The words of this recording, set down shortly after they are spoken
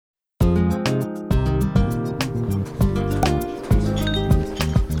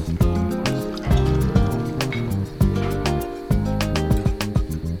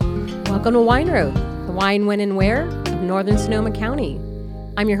Welcome to Wine Road, the wine, when, and where of Northern Sonoma County.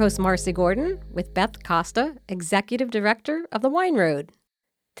 I'm your host, Marcy Gordon, with Beth Costa, Executive Director of the Wine Road.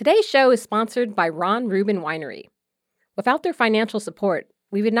 Today's show is sponsored by Ron Rubin Winery. Without their financial support,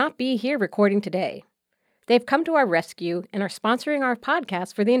 we would not be here recording today. They've come to our rescue and are sponsoring our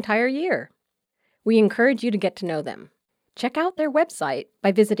podcast for the entire year. We encourage you to get to know them. Check out their website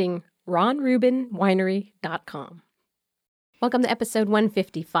by visiting ronrubinwinery.com. Welcome to episode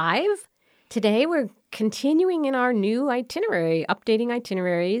 155. Today we're continuing in our new itinerary, updating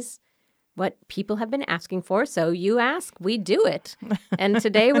itineraries, what people have been asking for. So you ask, we do it. And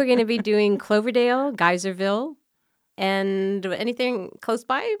today we're going to be doing Cloverdale, Geyserville, and anything close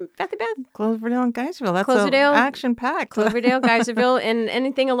by, Beth? Cloverdale and Geyserville. That's Cloverdale, action-packed. Cloverdale, Geyserville, and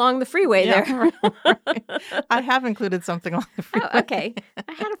anything along the freeway there. Right. I have included something along the freeway. Oh, okay.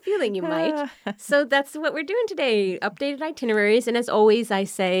 I had a feeling you might. So that's what we're doing today, updated itineraries. And as always, I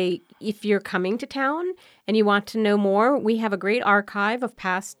say, if you're coming to town and you want to know more, we have a great archive of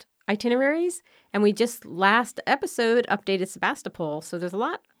past itineraries. And we just last episode updated Sebastopol. So there's a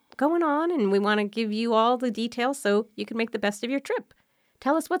lot going on, and we want to give you all the details so you can make the best of your trip.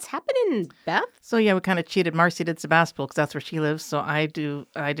 Tell us what's happening, Beth. So yeah, we kind of cheated. Marcy did Sebastopol because that's where she lives. So I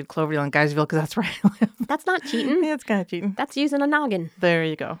did Cloverdale and Geyserville because that's where I live. That's not cheating. Yeah, it's kind of cheating. That's using a noggin. There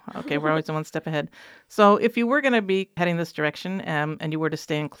you go. Okay, we're always one step ahead. So if you were going to be heading this direction and you were to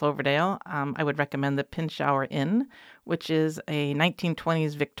stay in Cloverdale, I would recommend the Pinchauer Inn, which is a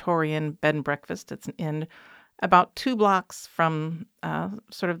 1920s Victorian bed and breakfast. It's an inn about 2 blocks from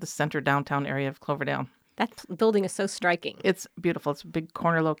sort of the center downtown area of Cloverdale. That building is so striking. It's beautiful. It's a big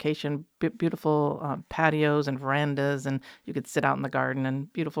corner location, beautiful patios and verandas, and you could sit out in the garden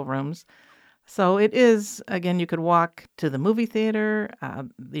and beautiful rooms. So it is, again, you could walk to the movie theater.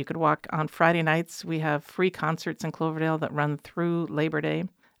 You could walk on Friday nights. We have free concerts in Cloverdale that run through Labor Day.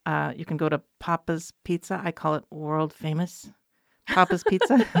 You can go to Papa's Pizza. I call it world famous. Papa's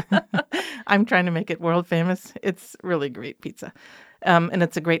Pizza. I'm trying to make it world famous. It's really great pizza. And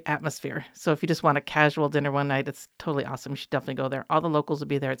it's a great atmosphere. So if you just want a casual dinner one night, it's totally awesome. You should definitely go there. All the locals will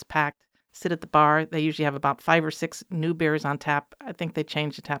be there. It's packed. Sit at the bar. They usually have about 5 or 6 new beers on tap. I think they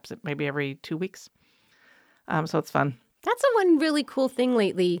change the taps maybe every 2 weeks. So it's fun. That's one really cool thing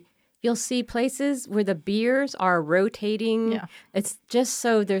lately. You'll see places where the beers are rotating. Yeah. It's just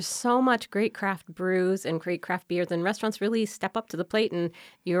so there's so much great craft brews and great craft beers, and restaurants really step up to the plate, and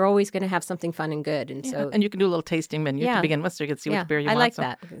you're always going to have something fun and good. And so, and you can do a little tasting menu to begin with, so you can see which beer you want. I like so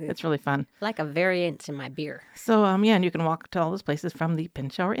that. It's really fun. I like a variant in my beer. So, and you can walk to all those places from the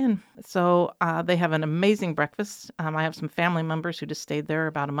Pinchauer Inn. So they have an amazing breakfast. I have some family members who just stayed there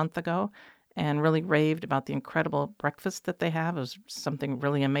about a month ago and really raved about the incredible breakfast that they have. It was something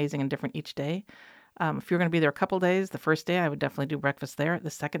really amazing and different each day. If you're going to be there a couple days, the first day I would definitely do breakfast there. The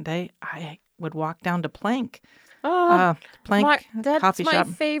second day, I would walk down to Plank. Plank coffee shop. That's my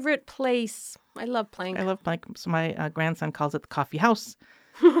favorite place. I love Plank. I love Plank. So my grandson calls it the coffee house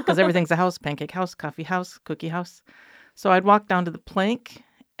because everything's a house: pancake house, coffee house, cookie house. So I'd walk down to the Plank,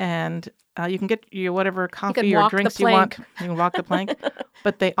 and you can get your whatever coffee or drinks you want. You can walk the Plank.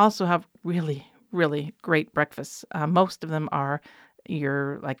 But they also have really, really great breakfasts. Most of them are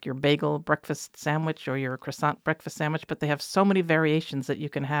your bagel breakfast sandwich or your croissant breakfast sandwich, but they have so many variations that you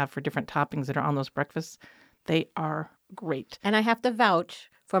can have for different toppings that are on those breakfasts. They are great. And I have to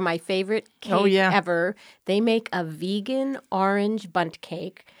vouch for my favorite cake ever. They make a vegan orange bundt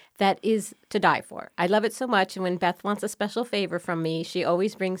cake that is to die for. I love it so much. And when Beth wants a special favor from me, she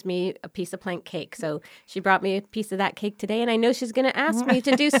always brings me a piece of Plank cake. So she brought me a piece of that cake today, and I know she's going to ask me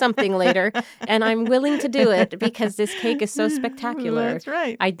to do something later, and I'm willing to do it because this cake is so spectacular. That's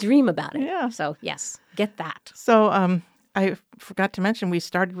right. I dream about it. Yeah. So yes, get that. So I forgot to mention we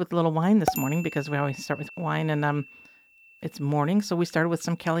started with a little wine this morning because we always start with wine, and it's morning, so we started with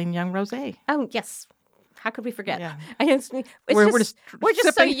some Kelly & Young Rosé. Oh, yes. How could we forget? Yeah. We're just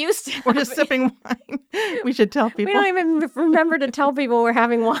so used to We're just sipping wine. We should tell people. We don't even remember to tell people we're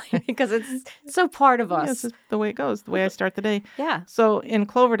having wine because it's so part of us. Yes, it's the way it goes, the way I start the day. Yeah. So in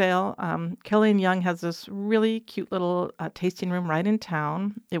Cloverdale, Kelly & Young has this really cute little tasting room right in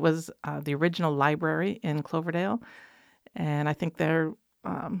town. It was the original library in Cloverdale, and I think their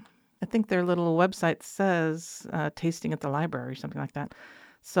little website says tasting at the library or something like that.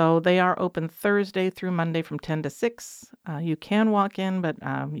 So they are open Thursday through Monday from 10 to 6. You can walk in, but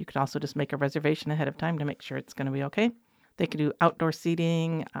you could also just make a reservation ahead of time to make sure it's going to be okay. They could do outdoor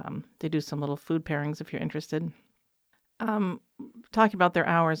seating. They do some little food pairings if you're interested. Talking about their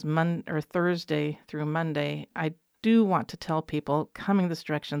hours Thursday through Monday, I do want to tell people coming this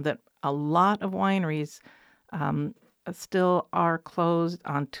direction that a lot of wineries still are closed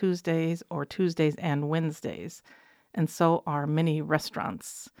on Tuesdays or Tuesdays and Wednesdays, and so are many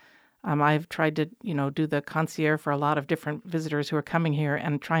restaurants. I've tried to, do the concierge for a lot of different visitors who are coming here,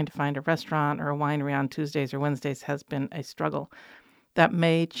 and trying to find a restaurant or a winery on Tuesdays or Wednesdays has been a struggle. That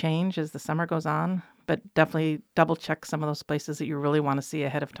may change as the summer goes on, but definitely double check some of those places that you really want to see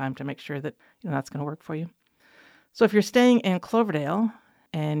ahead of time to make sure that that's going to work for you. So if you're staying in Cloverdale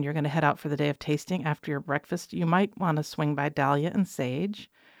and you're going to head out for the day of tasting after your breakfast, you might want to swing by Dahlia and Sage,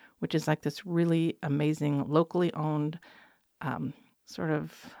 which is like this really amazing locally owned sort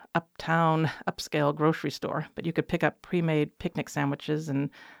of uptown, upscale grocery store. But you could pick up pre-made picnic sandwiches, and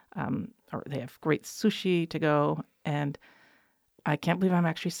or they have great sushi to go. And I can't believe I'm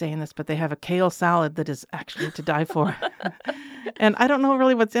actually saying this, but they have a kale salad that is actually to die for. And I don't know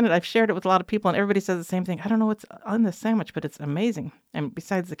really what's in it. I've shared it with a lot of people, and everybody says the same thing. I don't know what's on this sandwich, but it's amazing. And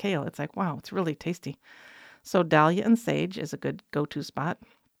besides the kale, it's like, wow, it's really tasty. So Dahlia and Sage is a good go-to spot.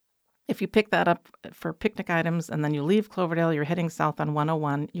 If you pick that up for picnic items and then you leave Cloverdale, you're heading south on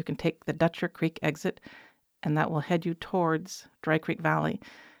 101, you can take the Dutcher Creek exit, and that will head you towards Dry Creek Valley.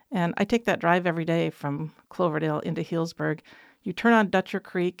 And I take that drive every day from Cloverdale into Healdsburg. You turn on Dutcher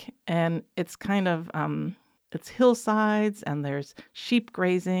Creek, and it's kind of, it's hillsides, and there's sheep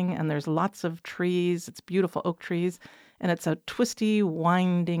grazing, and there's lots of trees. It's beautiful oak trees, and it's a twisty,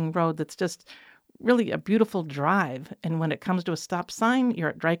 winding road that's just really a beautiful drive. And when it comes to a stop sign, you're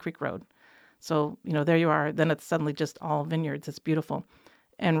at Dry Creek Road. So, there you are. Then it's suddenly just all vineyards. It's beautiful.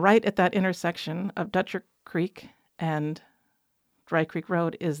 And right at that intersection of Dutcher Creek and Dry Creek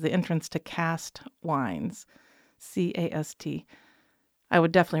Road is the entrance to Cast Wines, C-A-S-T. I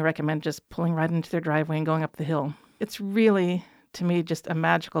would definitely recommend just pulling right into their driveway and going up the hill. It's really, to me, just a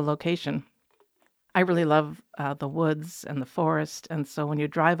magical location. I really love the woods and the forest, and so when you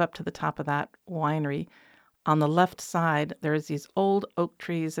drive up to the top of that winery, on the left side, there's these old oak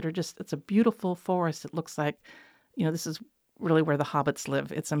trees that are it's a beautiful forest. It looks like, this is really where the hobbits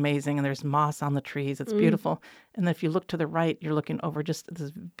live. It's amazing, and there's moss on the trees. It's beautiful. And then if you look to the right, you're looking over just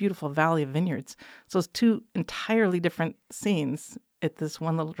this beautiful valley of vineyards. So it's two entirely different scenes at this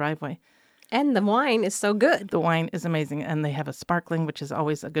one little driveway. And the wine is so good. The wine is amazing, and they have a sparkling, which is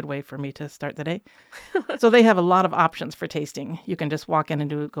always a good way for me to start the day. So they have a lot of options for tasting. You can just walk in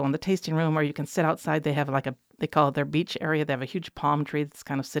and go in the tasting room, or you can sit outside. They have they call it their beach area. They have a huge palm tree that's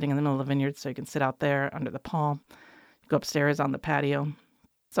kind of sitting in the middle of the vineyard, so you can sit out there under the palm. Go upstairs on the patio.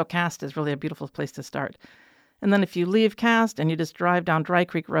 So Cast is really a beautiful place to start. And then if you leave Cast and you just drive down Dry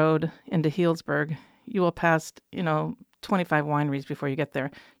Creek Road into Healdsburg, you will pass, 25 wineries before you get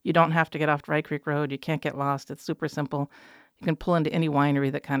there. You don't have to get off Dry Creek Road. You can't get lost. It's super simple. You can pull into any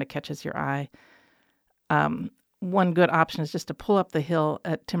winery that kind of catches your eye. One good option is just to pull up the hill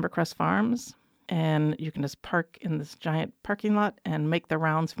at Timbercrest Farms, and you can just park in this giant parking lot and make the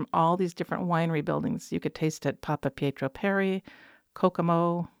rounds from all these different winery buildings. You could taste at Papa Pietro Perri,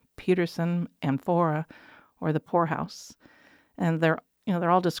 Kokomo, Peterson, Amphora, or the Poorhouse. And they're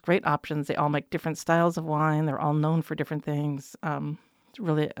all just great options. They all make different styles of wine. They're all known for different things. It's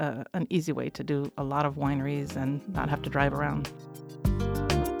really an easy way to do a lot of wineries and not have to drive around.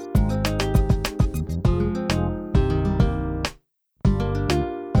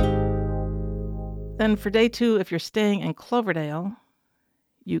 Then for day 2, if you're staying in Cloverdale,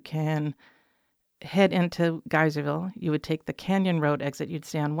 you can head into Geyserville. You would take the Canyon Road exit. You'd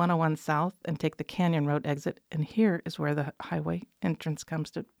stay on 101 South and take the Canyon Road exit. And here is where the highway entrance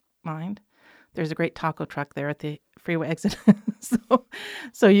comes to mind. There's a great taco truck there at the freeway exit.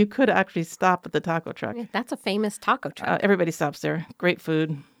 So you could actually stop at the taco truck. Yeah, that's a famous taco truck. Everybody stops there. Great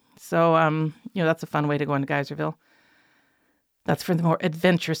food. So, that's a fun way to go into Geyserville. That's for the more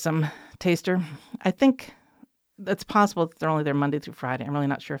adventuresome taster. I think it's possible that they're only there Monday through Friday. I'm really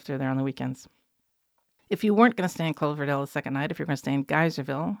not sure if they're there on the weekends. If you weren't going to stay in Cloverdale the second night, if you're going to stay in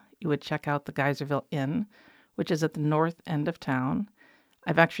Geyserville, you would check out the Geyserville Inn, which is at the north end of town.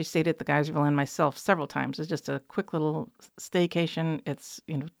 I've actually stayed at the Geyserville Inn myself several times. It's just a quick little staycation. It's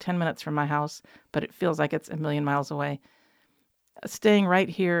 10 minutes from my house, but it feels like it's a million miles away. Staying right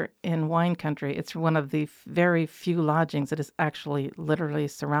here in wine country, it's one of the very few lodgings that is actually literally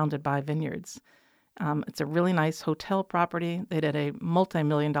surrounded by vineyards. It's a really nice hotel property. They did a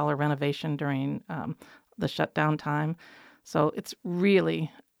multi-million-dollar renovation during the shutdown time. So it's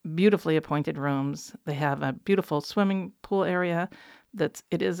really beautifully appointed rooms. They have a beautiful swimming pool area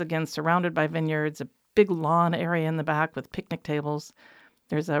it is, again, surrounded by vineyards, a big lawn area in the back with picnic tables.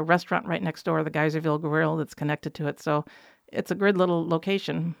 There's a restaurant right next door, the Geyserville Grill, that's connected to it. So it's a good little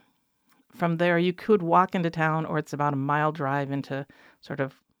location. From there, you could walk into town, or it's about a mile drive into sort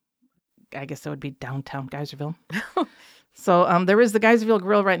of I guess that would be downtown Geyserville. So there is the Geyserville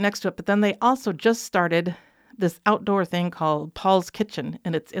Grill right next to it, but then they also just started this outdoor thing called Paul's Kitchen,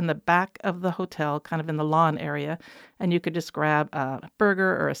 and it's in the back of the hotel, kind of in the lawn area, and you could just grab a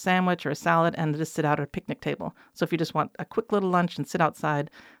burger or a sandwich or a salad and just sit out at a picnic table. So if you just want a quick little lunch and sit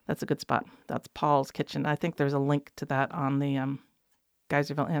outside, that's a good spot. That's Paul's Kitchen. I think there's a link to that on the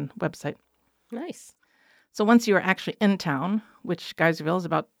Geyserville Inn website. Nice. So once you are actually in town, which Geyserville is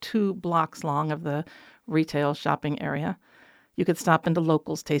about 2 blocks long of the retail shopping area, you could stop into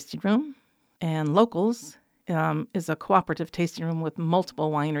Locals Tasting Room. And Locals is a cooperative tasting room with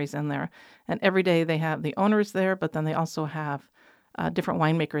multiple wineries in there. And every day they have the owners there, but then they also have different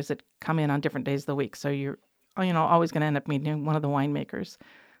winemakers that come in on different days of the week. So you're always going to end up meeting one of the winemakers.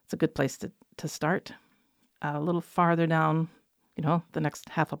 It's a good place to start. A little farther down, the next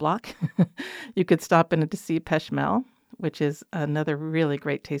half a block, you could stop in to see Peshmel, which is another really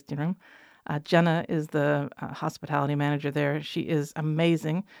great tasting room. Jenna is the hospitality manager there. She is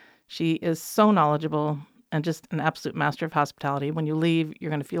amazing. She is so knowledgeable and just an absolute master of hospitality. When you leave, you're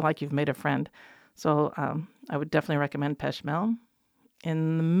going to feel like you've made a friend. So I would definitely recommend Peshmel.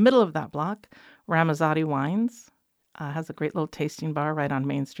 In the middle of that block, Ramazzotti Wines has a great little tasting bar right on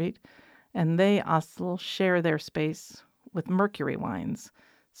Main Street. And they also share their space with Mercury Wines.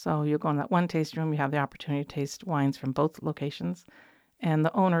 So you'll go in that one tasting room, you have the opportunity to taste wines from both locations, and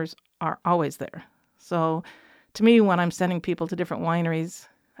the owners are always there. So to me, when I'm sending people to different wineries,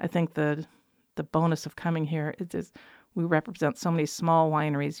 I think the bonus of coming here is we represent so many small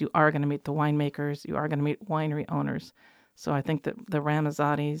wineries. You are going to meet the winemakers, you are going to meet winery owners. So I think that the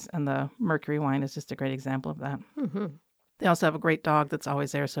Ramazzottis and the Mercury Wine is just a great example of that. Mm-hmm. They also have a great dog that's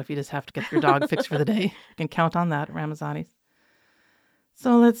always there. So if you just have to get your dog fixed for the day, you can count on that at Ramazzotti's.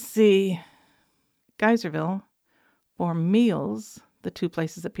 So let's see. Geyserville, for meals, the 2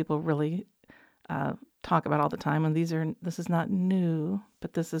 places that people really talk about all the time, and this is not new,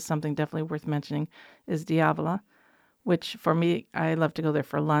 but this is something definitely worth mentioning, is Diavola, which for me, I love to go there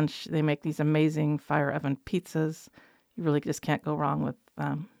for lunch. They make these amazing fire oven pizzas. You really just can't go wrong with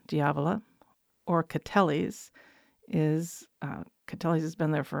Diavola. Or Catelli's. Catelli's has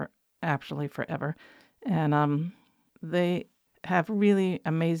been there for actually forever, and they have really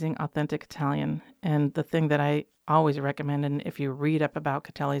amazing authentic Italian. And the thing that I always recommend, and if you read up about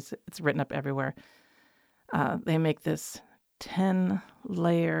Catelli's, it's written up everywhere. They make this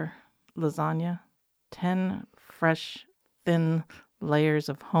 10-layer lasagna, 10 fresh thin layers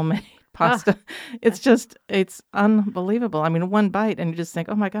of homemade pasta. It's unbelievable. I mean, one bite and you just think,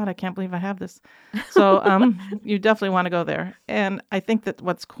 oh my God, I can't believe I have this. So you definitely want to go there. And I think that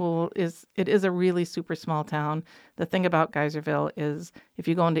what's cool is it is a really super small town. The thing about Geyserville is if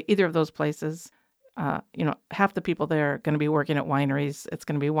you go into either of those places, half the people there are going to be working at wineries. It's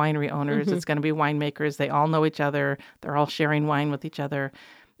going to be winery owners. Mm-hmm. It's going to be winemakers. They all know each other. They're all sharing wine with each other.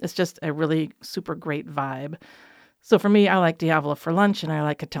 It's just a really super great vibe. So for me, I like Diavola for lunch, and I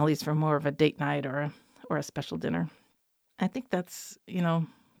like Catelli's for more of a date night or a special dinner. I think that's,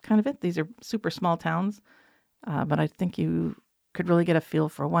 kind of it. These are super small towns, but I think you could really get a feel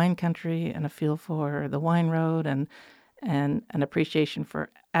for wine country and a feel for the wine road and an appreciation for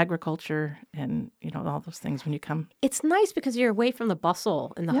agriculture and, all those things when you come. It's nice because you're away from the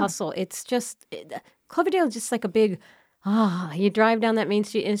bustle and the hustle. It's just, Cloverdale is just like a big... you drive down that main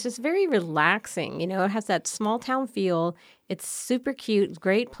street and it's just very relaxing. It has that small town feel. It's super cute,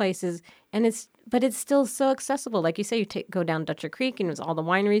 great places, but it's still so accessible. Like you say, you go down Dutcher Creek and there's all the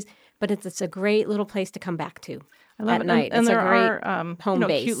wineries, but it's a great little place to come back to at night. And it's there a great are home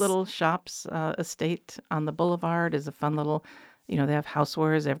base. Cute little shops. Estate on the boulevard is a fun little, they have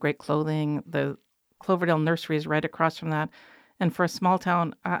housewares, they have great clothing. The Cloverdale Nursery is right across from that. And for a small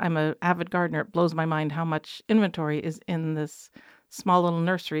town, I'm an avid gardener. It blows my mind how much inventory is in this small little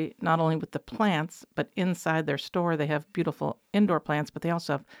nursery, not only with the plants, but inside their store, they have beautiful indoor plants, but they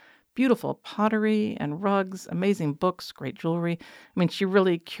also have beautiful pottery and rugs, amazing books, great jewelry. I mean, she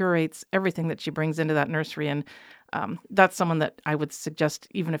really curates everything that she brings into that nursery. And that's someone that I would suggest,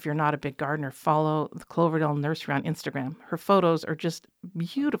 even if you're not a big gardener, follow the Cloverdale Nursery on Instagram. Her photos are just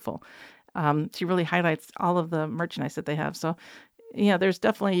beautiful. She really highlights all of the merchandise that they have. So, there's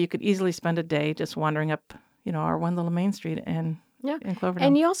definitely, you could easily spend a day just wandering up, our one little main street in Cloverdale.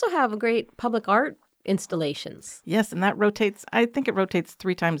 And you also have great public art installations. Yes, and that rotates. I think it rotates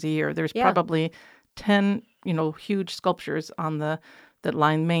 3 times a year. There's probably 10, huge sculptures on that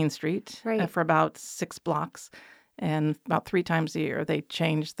line Main Street for about 6 blocks. And about 3 times a year, they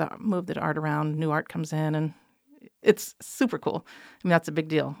move the art around. New art comes in, and it's super cool. I mean, that's a big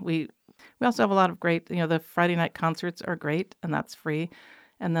deal. We also have a lot of great, the Friday night concerts are great, and that's free.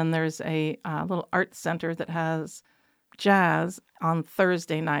 And then there's a little art center that has jazz on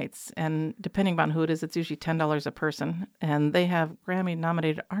Thursday nights. And depending on who it is, it's usually $10 a person. And they have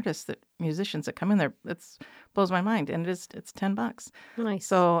Grammy-nominated artists, musicians that come in there. It blows my mind. And it's $10. Nice.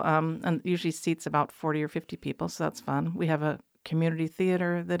 So, and usually seats about 40 or 50 people. So that's fun. We have a community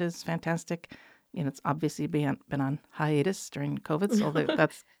theater that is fantastic. It's obviously been on hiatus during COVID. So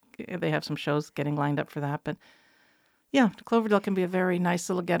they have some shows getting lined up for that. But yeah, Cloverdale can be a very nice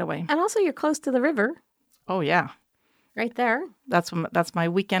little getaway. And also you're close to the river. Oh, yeah. Right there. That's my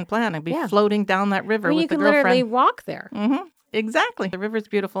weekend plan. I'd be floating down that river with the girlfriend. You can literally walk there. Mm-hmm. Exactly. The river's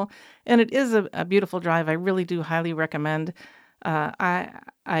beautiful. And it is a beautiful drive. I really do highly recommend.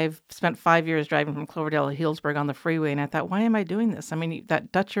 I've spent 5 years driving from Cloverdale to Healdsburg on the freeway, and I thought, why am I doing this? I mean,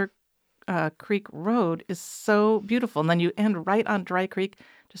 that Dutcher Creek Road is so beautiful. And then you end right on Dry Creek.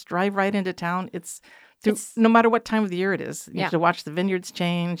 Just drive right into town. It's no matter what time of the year it is. You have to watch the vineyards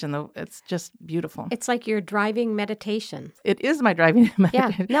change, and it's just beautiful. It's like your driving meditation. It is my driving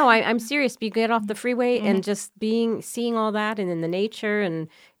meditation. Yeah. No, I'm serious. You get off the freeway and just seeing all that and in the nature, and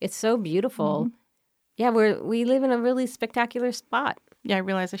it's so beautiful. Mm-hmm. Yeah, we live in a really spectacular spot. Yeah, I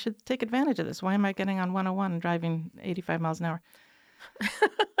realize I should take advantage of this. Why am I getting on 101 and driving 85 miles an hour?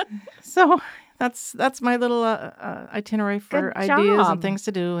 So that's my little itinerary for ideas and things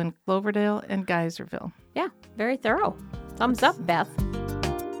to do in Cloverdale and Geyserville. Yeah, very thorough. Thumbs up, Beth.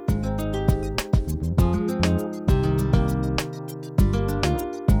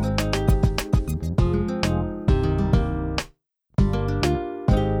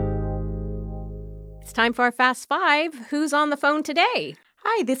 It's time for our Fast Five. Who's on the phone today?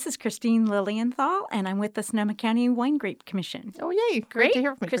 Hi, this is Christine Lilienthal, and I'm with the Sonoma County Wine Grape Commission. Oh, yay. Great to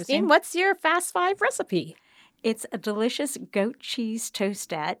hear from you, Christine. What's your Fast Five recipe? It's a delicious goat cheese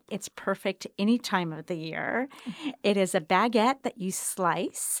toastette. It's perfect any time of the year. It is a baguette that you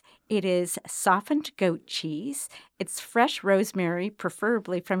slice. It is softened goat cheese. It's fresh rosemary,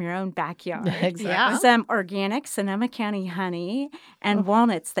 preferably from your own backyard. Exactly. Yeah. Some organic Sonoma County honey and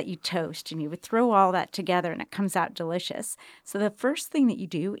walnuts that you toast. And you would throw all that together, and it comes out delicious. So the first thing that you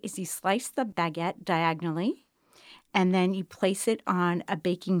do is you slice the baguette diagonally. And then you place it on a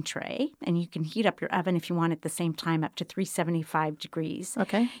baking tray, and you can heat up your oven if you want at the same time up to 375 degrees.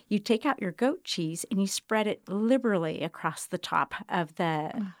 Okay. You take out your goat cheese, and you spread it liberally across the top of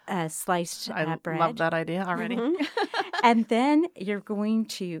the sliced bread. I love that idea already. Mm-hmm. And then you're going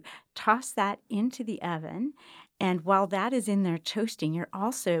to toss that into the oven. And while that is in there toasting, you're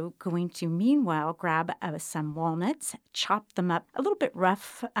also going to, meanwhile, grab some walnuts, chop them up a little bit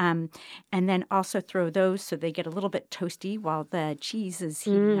rough, and then also throw those so they get a little bit toasty while the cheese is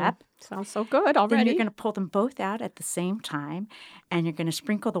heating up. Sounds so good already. Then you're going to pull them both out at the same time, and you're going to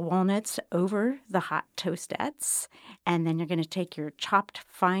sprinkle the walnuts over the hot toastettes, and then you're going to take your chopped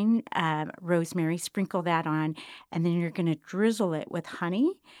fine rosemary, sprinkle that on, and then you're going to drizzle it with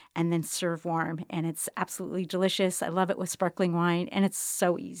honey and then serve warm, and it's absolutely delicious. I love it with sparkling wine, and it's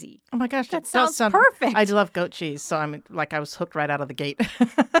so easy. Oh my gosh, that sounds perfect. I love goat cheese, so I was hooked right out of the gate.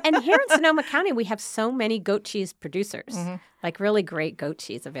 And here in Sonoma County, we have so many goat cheese producers, like really great goat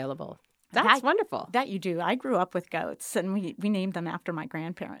cheese available. That's wonderful. That you do. I grew up with goats, and we named them after my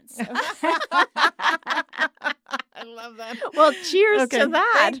grandparents. So. I love that. Well, cheers to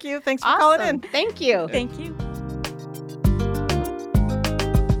that. Thank you. Thanks for calling in. Thank you. Thank you.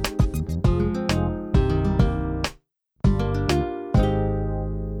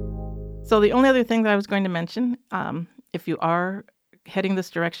 So the only other thing that I was going to mention, if you are heading this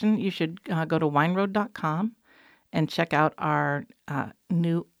direction, you should go to wineroad.com and check out our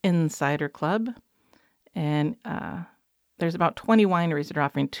new Insider Club. And there's about 20 wineries that are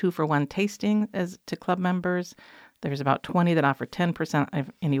offering 2-for-1 tasting to club members. There's about 20 that offer 10% of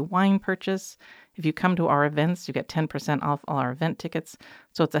any wine purchase. If you come to our events, you get 10% off all our event tickets.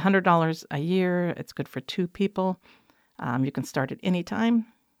 So it's $100 a year. It's good for 2 people. You can start at any time.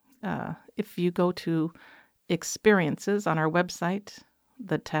 If you go to experiences on our website,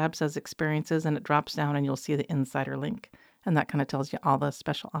 the tab says experiences, and it drops down and you'll see the insider link. And that kind of tells you all the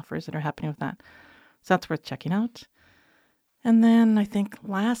special offers that are happening with that. So that's worth checking out. And then I think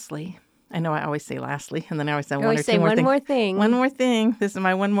lastly, I know I always say lastly, and then I always say one more thing. One more thing. This is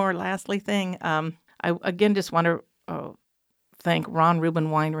my one more lastly thing. I again just want to thank Ron Rubin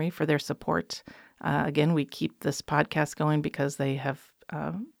Winery for their support. Again, we keep this podcast going because they have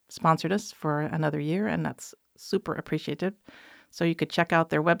sponsored us for another year, and that's super appreciated. So you could check out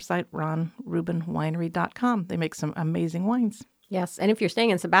their website, ronrubinwinery.com. They make some amazing wines. Yes, and if you're staying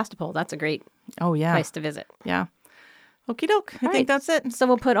in Sebastopol, that's a great place to visit. Yeah. Okie doke. I All think right. that's it. So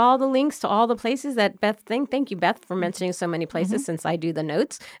we'll put all the links to all the places that Beth think. Thank you, Beth, for mentioning so many places since I do the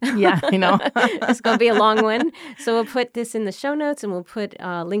notes. Yeah, It's going to be a long one. So we'll put this in the show notes and we'll put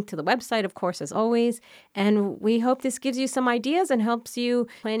a link to the website, of course, as always. And we hope this gives you some ideas and helps you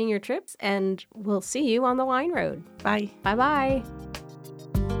planning your trips. And we'll see you on the Wine Road. Bye. Bye-bye.